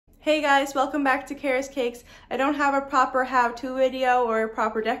Hey guys, welcome back to Cara's Cakes. I don't have a proper how-to video or a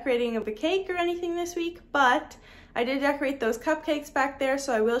proper decorating of the cake or anything this week, but I did decorate those cupcakes back there,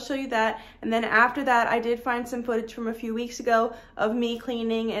 so I will show you that. And then after that, I did find some footage from a few weeks ago of me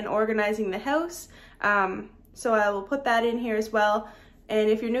cleaning and organizing the house. So I will put that in here as well.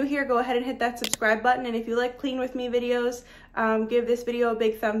 And if you're new here, go ahead and hit that subscribe button. And if you like Clean With Me videos, give this video a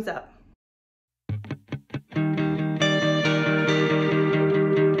big thumbs up.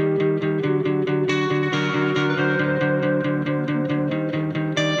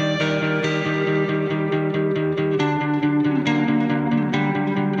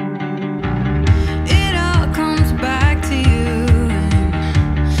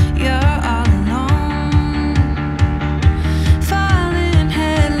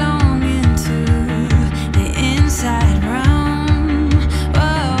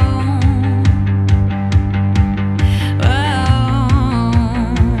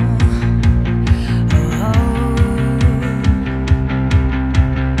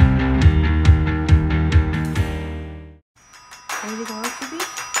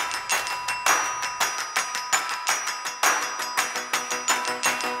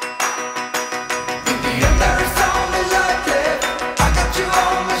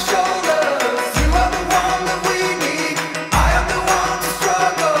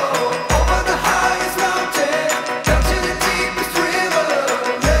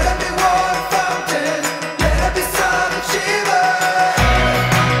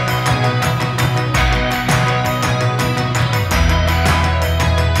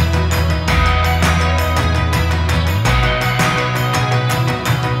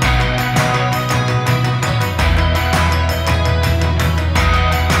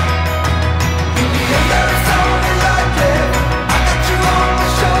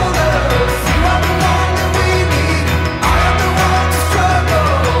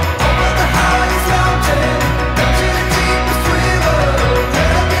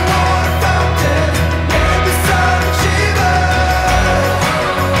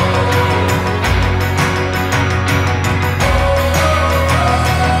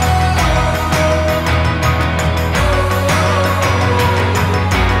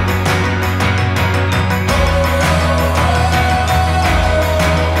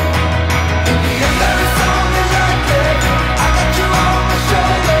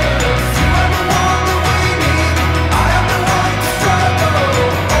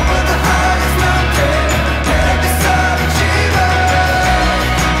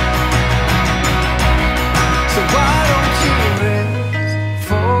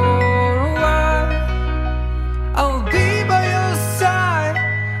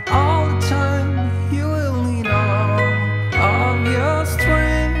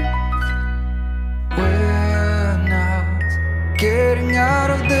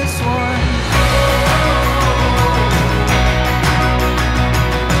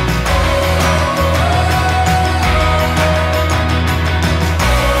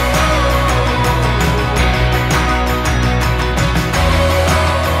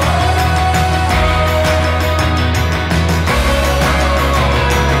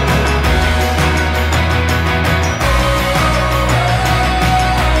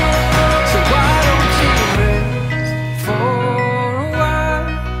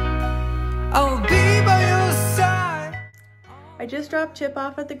 I just dropped Chip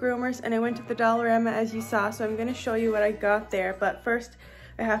off at the groomers and I went to the Dollarama as you saw, so I'm going to show you what I got there. But first,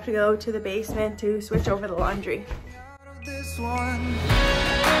 I have to go to the basement to switch over the laundry.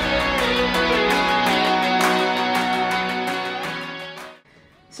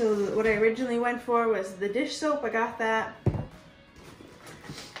 So what I originally went for was the dish soap. I got that.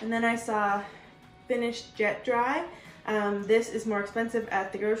 And then I saw Finished Jet Dry. This is more expensive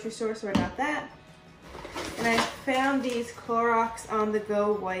at the grocery store, so I got that. And I found these Clorox On The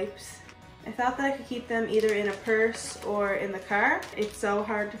Go wipes. I thought that I could keep them either in a purse or in the car. It's so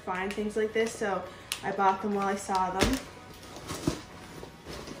hard to find things like this, so I bought them while I saw them.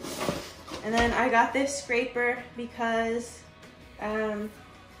 And then I got this scraper because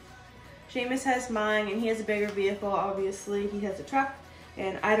Seamus has mine and he has a bigger vehicle, obviously. He has a truck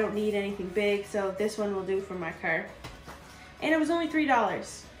and I don't need anything big, so this one will do for my car. And it was only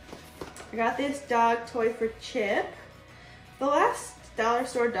 $3. I got this dog toy for Chip. The last dollar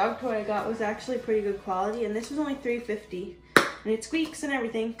store dog toy I got was actually pretty good quality, and this was only $3.50. And it squeaks and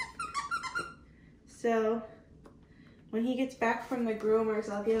everything. So when he gets back from the groomers,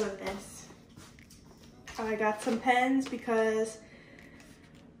 I'll give him this. I got some pens because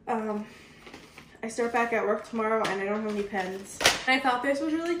I start back at work tomorrow and I don't have any pens. I thought this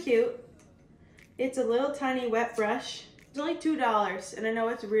was really cute. It's a little tiny wet brush It's only $2, and I know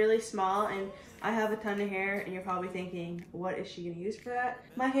it's really small, and I have a ton of hair, and you're probably thinking, what is she gonna use for that?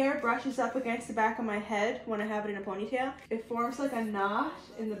 My hair brushes up against the back of my head when I have it in a ponytail. It forms like a knot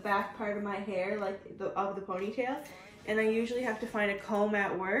in the back part of my hair, like of the ponytail, and I usually have to find a comb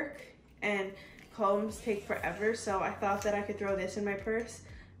at work, and combs take forever, so I thought that I could throw this in my purse,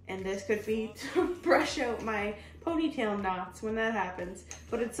 and this could be to brush out my ponytail knots when that happens.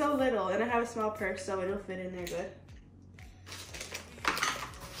 But it's so little, and I have a small purse, so it'll fit in there good.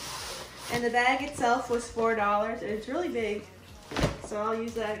 And the bag itself was $4, and it's really big, so I'll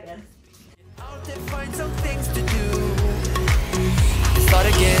use that again. Out there, find some things to do. Start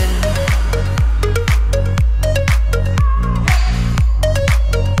again.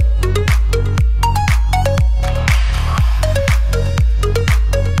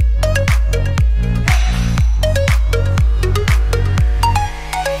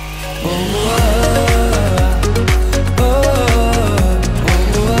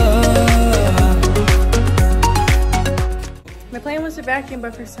 Vacuum,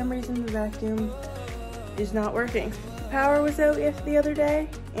 but for some reason the vacuum is not working. The power was out the other day,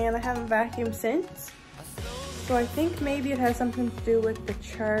 and I haven't vacuumed since. So I think maybe it has something to do with the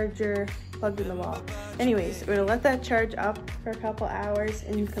charger plugged in the wall. Anyways, we're gonna let that charge up for a couple hours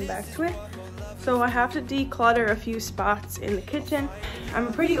and come back to it. So I have to declutter a few spots in the kitchen. I'm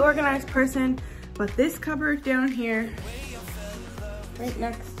a pretty organized person, but this cupboard down here, right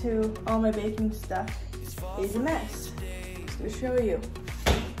next to all my baking stuff, is a mess. To show you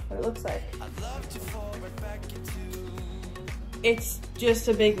what it looks like. It's just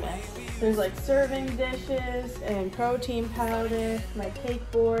a big mess. There's like serving dishes and protein powder, my cake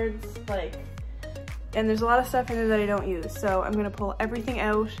boards, and there's a lot of stuff in there that I don't use. So I'm gonna pull everything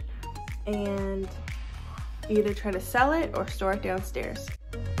out and either try to sell it or store it downstairs.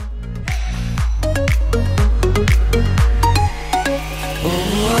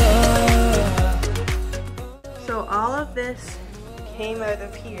 So all of this came out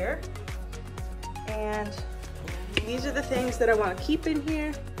of here, and these are the things that I want to keep in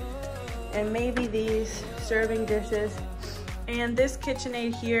here, and maybe these serving dishes, and this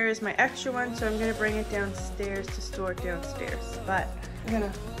KitchenAid here is my extra one, so I'm going to bring it downstairs to store it downstairs. But I'm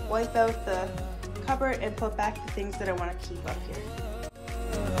going to wipe out the cupboard and put back the things that I want to keep up here.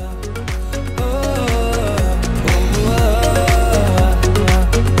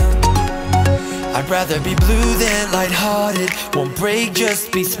 I'd rather be blue than lighthearted. Won't break, just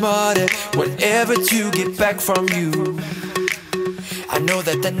be smarter. Whatever to get back from you. I know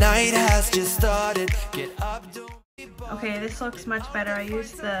that the night has just started. Get up, don't be bothered. Okay, this looks much better. I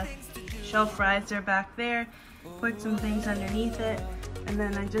used the shelf riser back there, put some things underneath it, and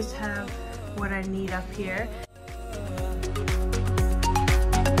then I just have what I need up here.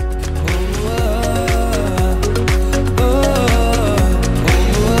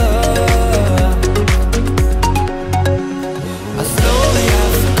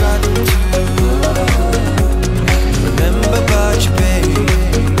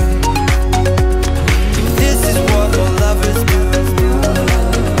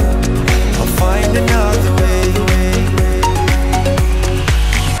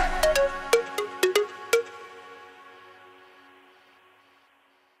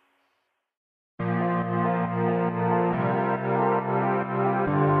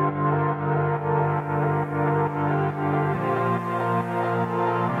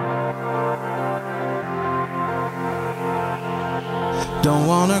 Don't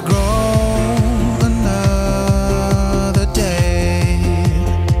wanna grow another day.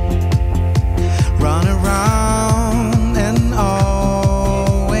 Run around and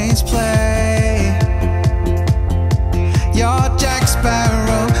always play. You're Jack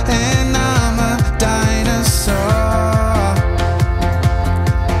Sparrow and I'm a dinosaur.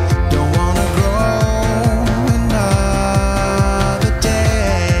 Don't wanna grow another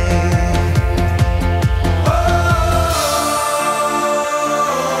day. Oh,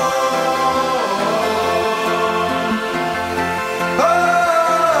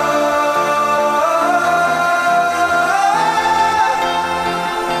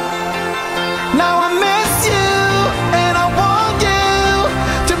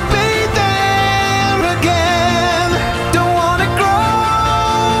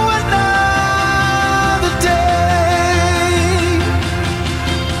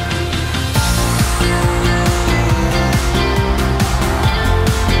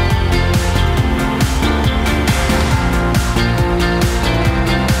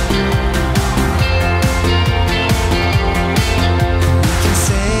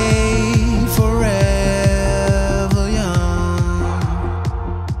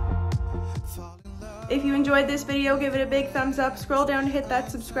 video, give it a big thumbs up, scroll down to hit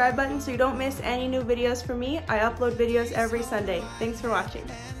that subscribe button so you don't miss any new videos from me. I upload videos every Sunday. Thanks for watching.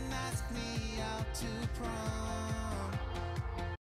 and ask me out to prom.